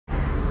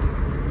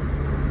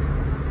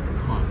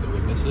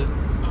miss it?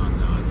 Oh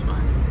no, it's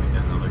fine. We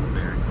got another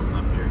bear coming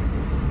up here.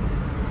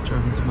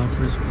 Driving to my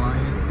first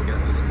client. We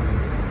got this one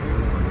from you.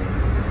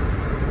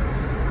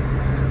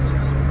 It's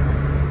just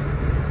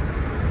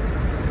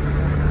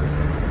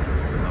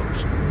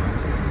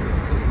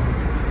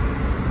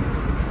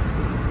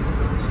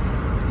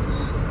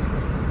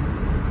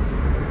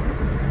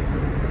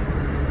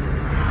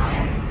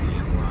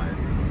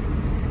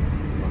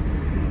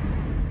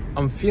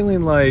I'm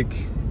feeling like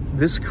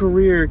this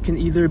career can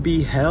either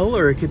be hell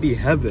or it could be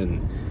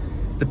heaven,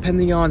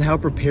 depending on how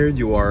prepared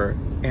you are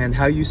and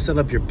how you set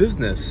up your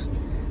business,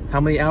 how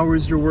many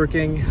hours you're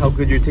working, how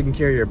good you're taking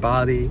care of your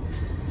body.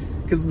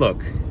 Because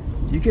look,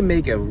 you can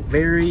make a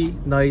very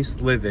nice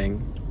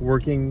living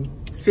working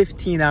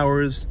 15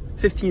 hours,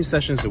 15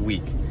 sessions a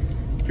week.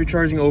 If you're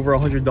charging over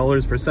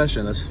 $100 per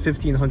session, that's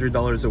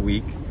 $1,500 a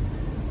week.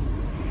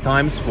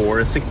 Times 4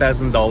 is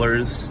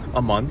 $6,000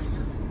 a month.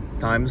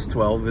 Times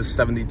 12 is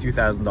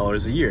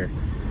 $72,000 a year.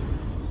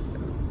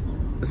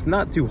 It's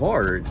not too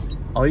hard.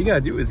 All you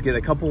gotta do is get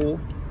a couple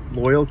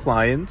loyal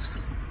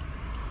clients,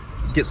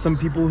 get some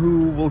people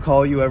who will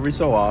call you every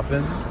so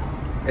often,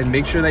 and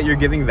make sure that you're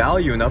giving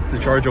value enough to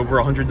charge over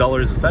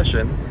 $100 a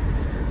session.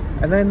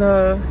 And then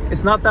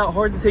it's not that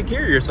hard to take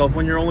care of yourself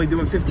when you're only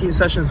doing 15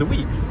 sessions a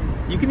week.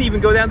 You can even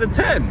go down to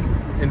 10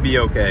 and be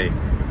okay.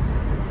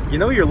 You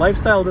know, your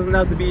lifestyle doesn't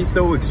have to be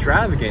so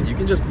extravagant. You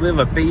can just live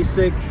a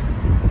basic,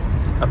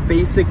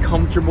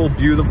 comfortable,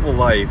 beautiful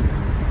life.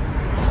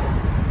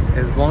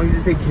 As long as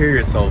you take care of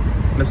yourself.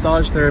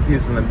 Massage therapy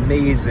is an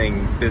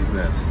amazing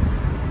business.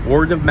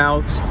 Word of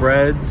mouth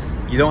spreads.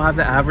 You don't have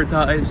to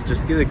advertise.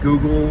 Just get a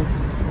Google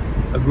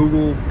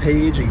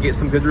page and get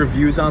some good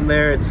reviews on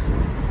there.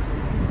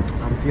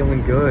 I'm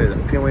feeling good.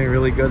 I'm feeling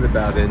really good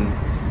about it. And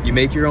you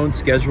make your own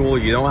schedule.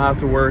 You don't have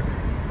to work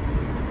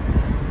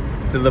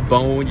to the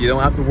bone. You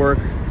don't have to work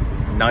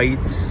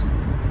nights.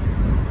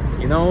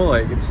 You know,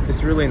 like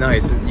it's really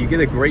nice. You get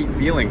a great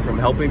feeling from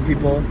helping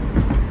people,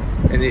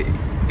 and it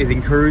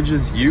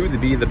encourages you to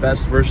be the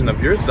best version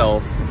of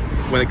yourself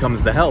when it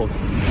comes to health.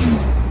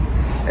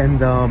 And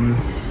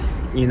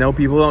you know,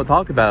 people don't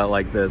talk about it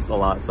like this a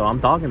lot, so I'm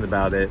talking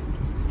about it.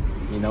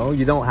 You know,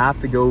 you don't have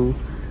to go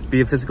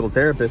be a physical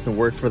therapist and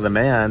work for the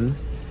man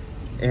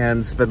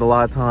and spend a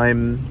lot of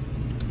time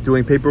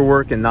doing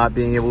paperwork and not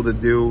being able to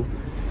do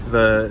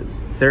the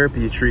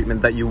therapy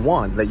treatment that you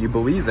want, that you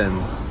believe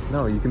in.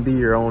 No, you can be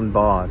your own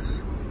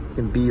boss. You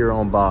can be your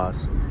own boss.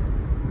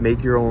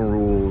 Make your own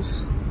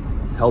rules.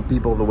 Help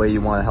people the way you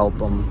want to help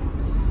them.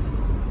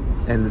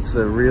 And it's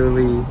a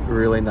really,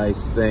 really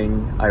nice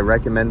thing. I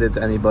recommend it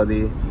to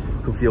anybody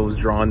who feels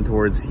drawn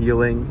towards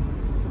healing,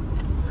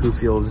 who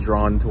feels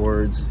drawn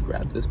towards,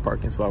 grab this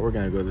parking spot, we're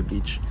gonna go to the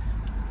beach.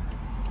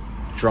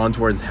 Drawn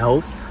towards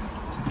health,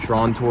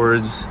 drawn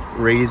towards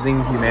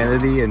raising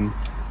humanity, and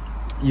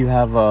you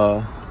have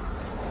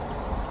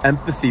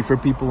empathy for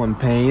people in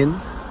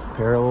pain.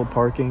 Parallel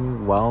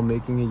parking while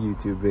making a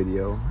YouTube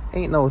video.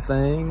 Ain't no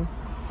thing.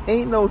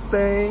 Ain't no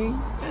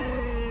thing.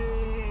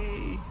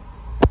 Hey.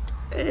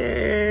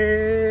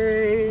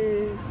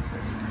 Hey.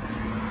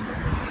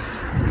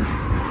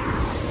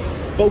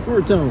 Boca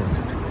Raton.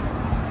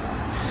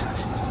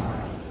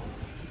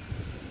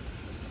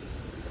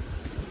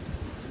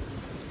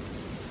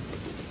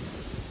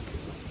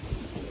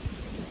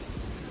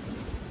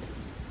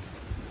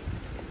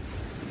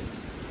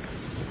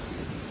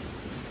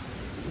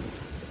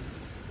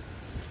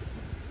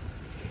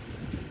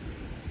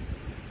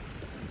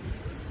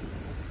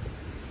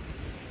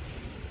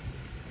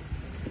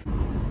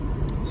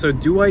 So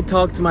do I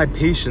talk to my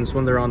patients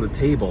when they're on the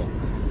table?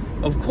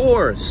 Of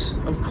course,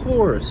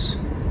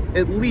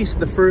 at least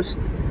the first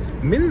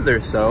minute or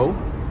so,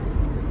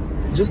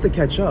 just to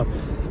catch up.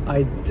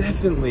 I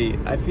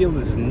feel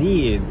this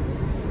need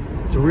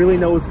to really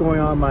know what's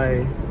going on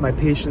in my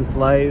patients'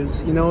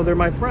 lives. You know, they're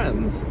my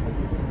friends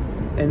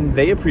and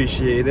they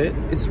appreciate it.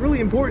 It's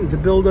really important to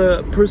build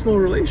a personal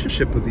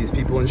relationship with these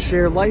people and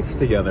share life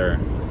together.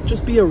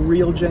 Just be a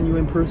real,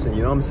 genuine person,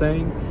 you know what I'm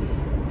saying?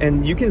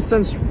 And you can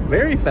sense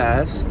very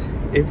fast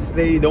if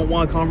they don't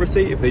want to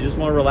conversate, if they just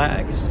want to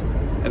relax.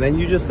 And then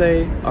you just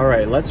say, all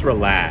right, let's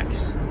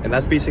relax. And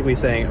that's basically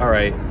saying, all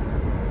right,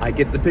 I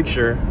get the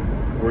picture.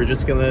 We're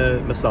just going to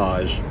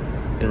massage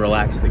and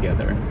relax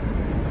together.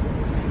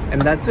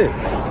 And that's it.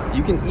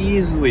 You can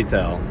easily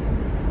tell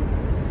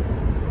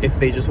if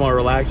they just want to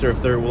relax or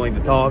if they're willing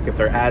to talk, if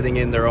they're adding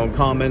in their own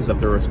comments, if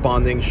they're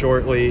responding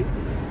shortly,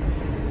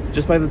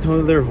 just by the tone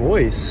of their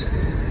voice.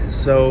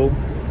 So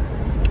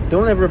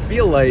don't ever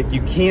feel like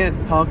you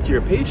can't talk to your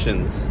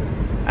patients.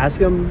 Ask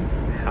them,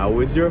 how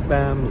is your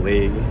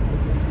family?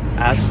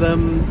 Ask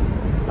them,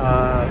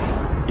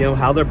 you know,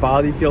 how their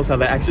body feels, how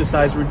the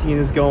exercise routine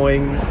is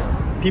going.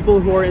 People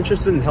who are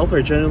interested in health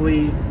are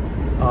generally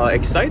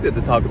excited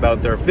to talk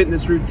about their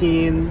fitness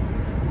routine.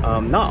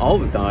 Not all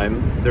the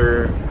time.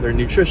 Their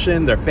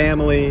nutrition, their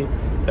family,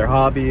 their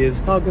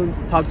hobbies. Talk to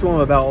them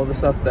about all the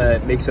stuff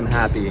that makes them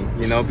happy,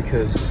 you know,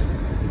 because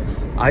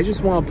I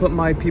just want to put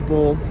my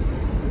people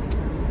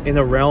in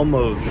a realm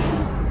of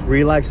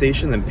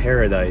relaxation and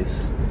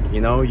paradise. You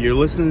know, you're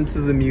listening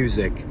to the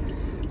music,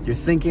 you're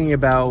thinking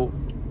about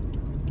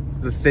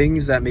the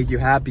things that make you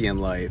happy in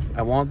life.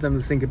 I want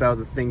them to think about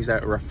the things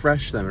that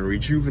refresh them and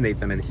rejuvenate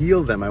them and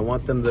heal them. I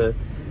want them to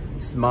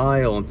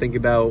smile and think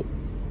about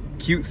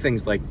cute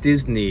things like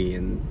Disney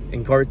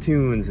and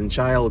cartoons and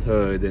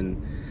childhood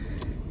and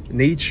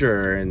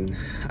nature. And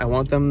I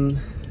want them,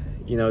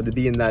 you know, to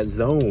be in that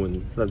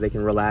zone so that they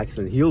can relax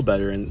and heal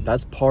better. And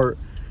that's part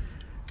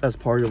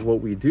of what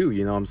we do,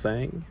 you know what I'm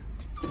saying?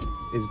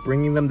 Is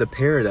bringing them to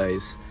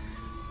paradise,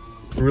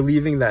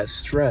 relieving that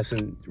stress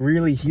and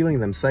really healing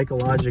them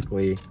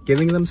psychologically,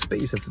 giving them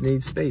space if they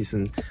need space.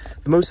 And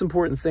the most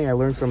important thing I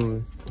learned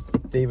from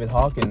David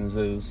Hawkins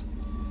is,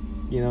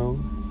 you know,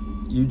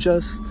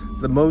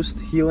 the most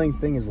healing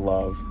thing is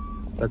love.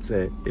 That's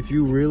it. If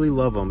you really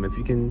love them, if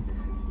you can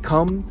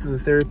come to the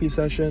therapy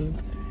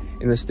session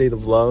in a state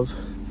of love,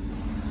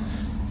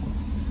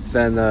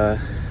 then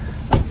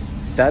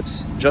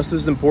that's just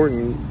as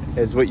important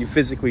as what you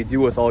physically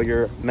do with all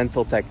your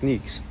mental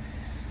techniques.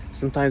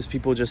 Sometimes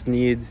people just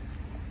need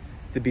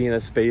to be in a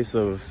space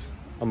of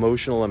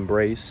emotional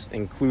embrace,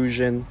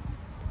 inclusion,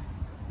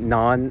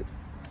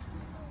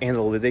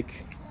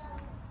 non-analytic.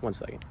 One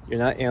second. You're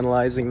not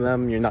analyzing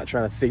them. You're not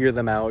trying to figure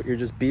them out. You're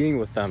just being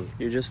with them.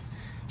 You're just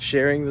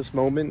sharing this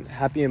moment,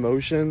 happy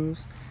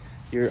emotions.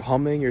 You're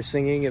humming, you're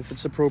singing if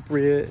it's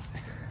appropriate.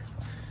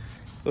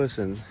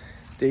 Listen,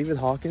 David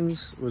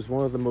Hawkins was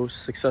one of the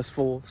most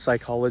successful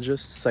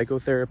psychologists,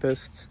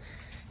 psychotherapists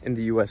in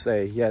the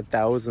USA. He had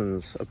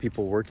thousands of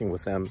people working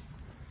with him.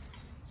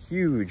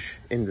 Huge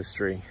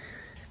industry.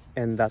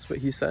 And that's what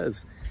he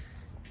says.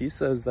 He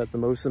says that the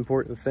most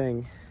important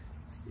thing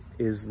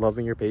is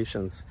loving your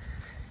patients.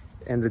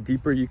 And the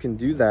deeper you can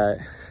do that,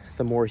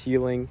 the more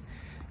healing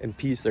and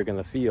peace they're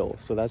gonna feel.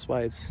 So that's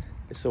why it's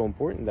so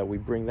important that we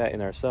bring that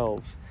in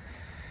ourselves,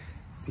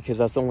 because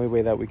that's the only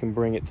way that we can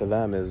bring it to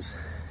them is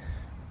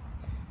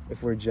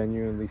if we're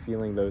genuinely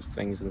feeling those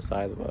things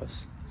inside of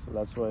us. So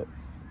that's what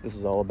this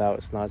is all about.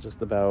 It's not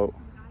just about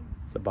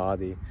the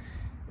body.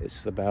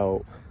 It's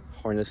about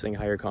harnessing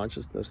higher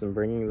consciousness and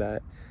bringing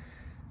that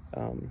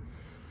to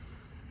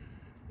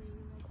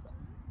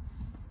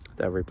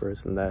every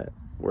person that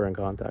we're in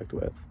contact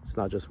with. It's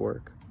not just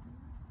work.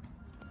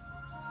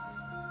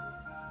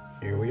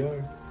 Here we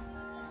are.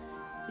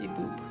 Hey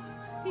Poop.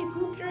 Hey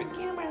Poop, you're on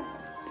camera.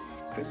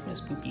 Christmas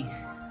Poopy.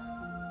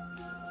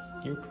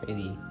 You're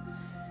pretty.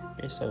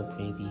 You're so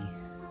pretty.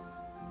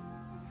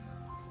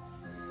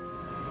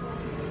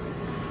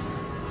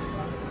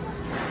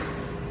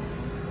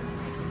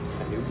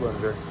 A new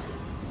blender.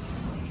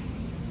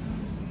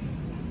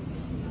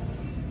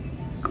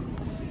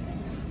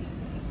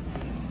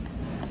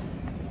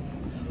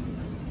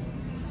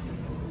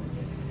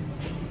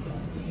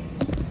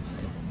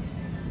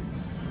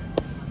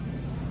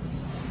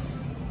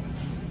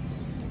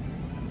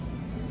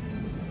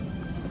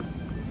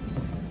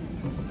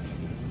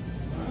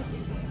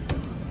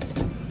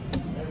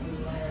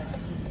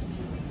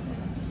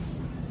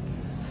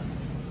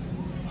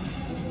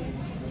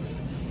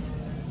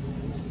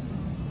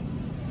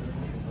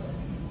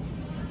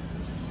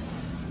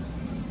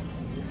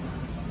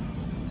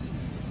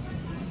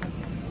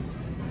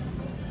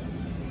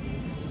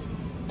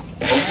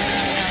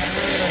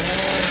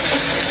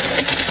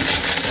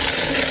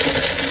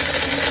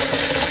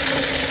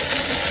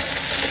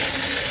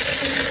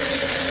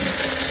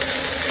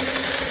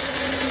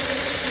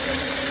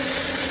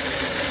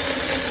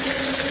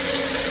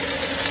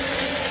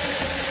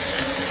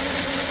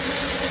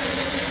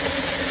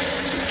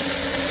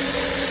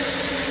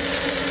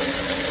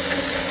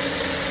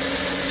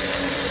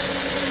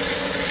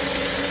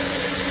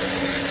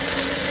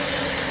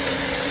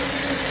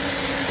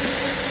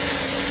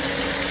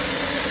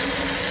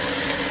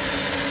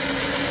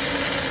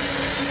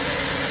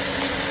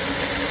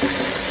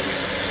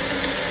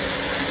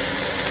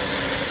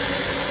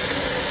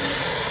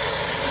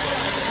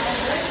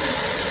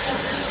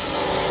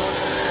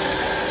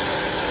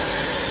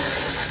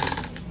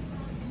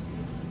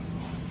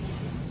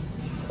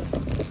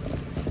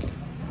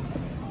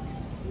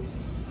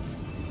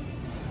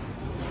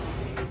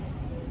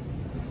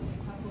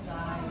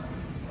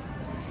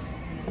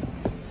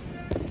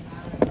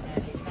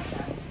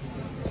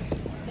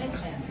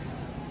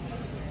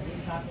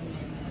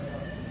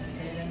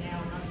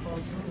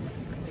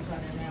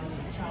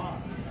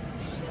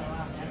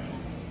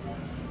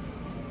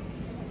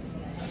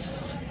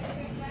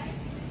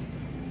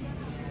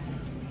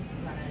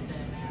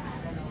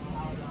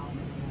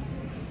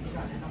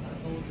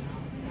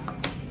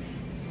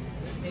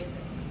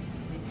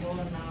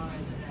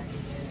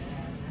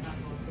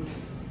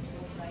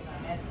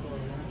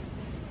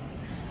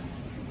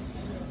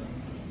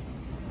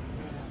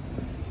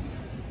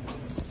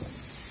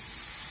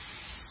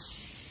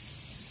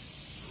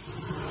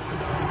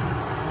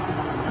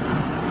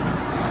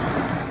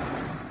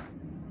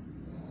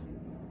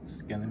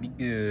 Gonna be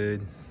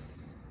good.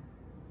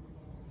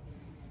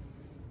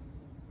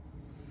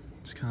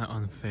 It's kind of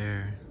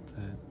unfair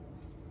that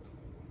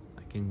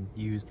I can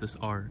use this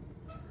art,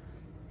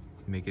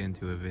 make it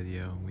into a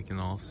video. We can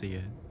all see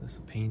it. This is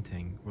a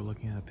painting. We're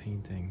looking at a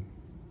painting.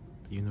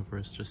 The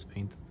universe just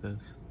painted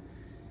this.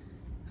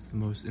 It's the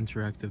most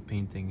interactive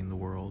painting in the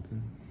world,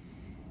 and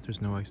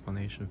there's no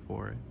explanation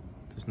for it.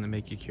 Doesn't it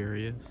make you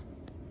curious?